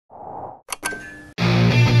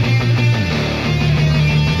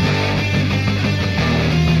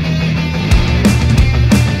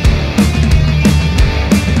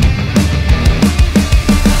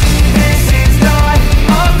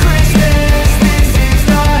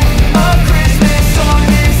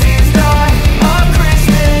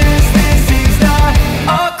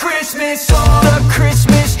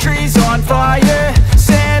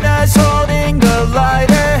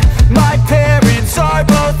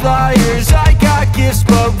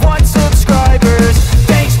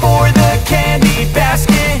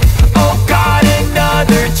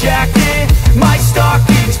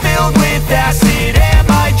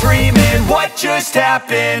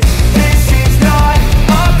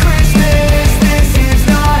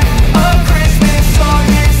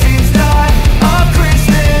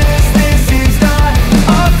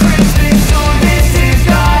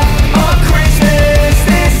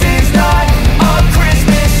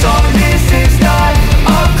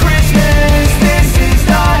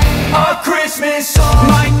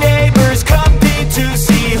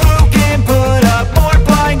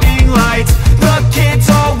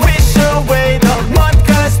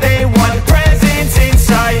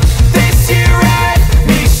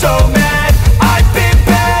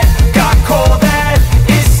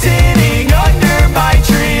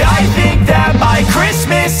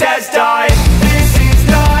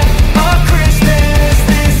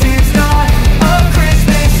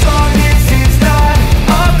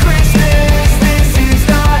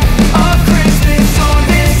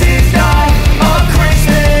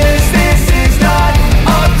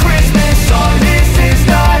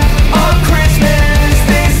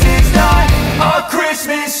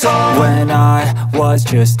was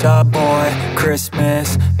just a boy.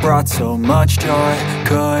 Christmas brought so much joy.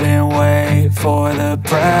 Couldn't wait for the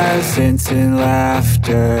presents and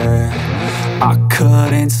laughter. I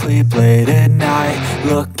couldn't sleep late at night,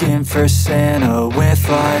 looking for Santa with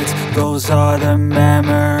lights. Those are the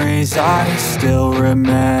memories I still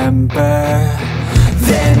remember.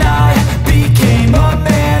 Then I became a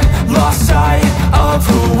man, lost sight of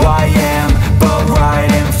who I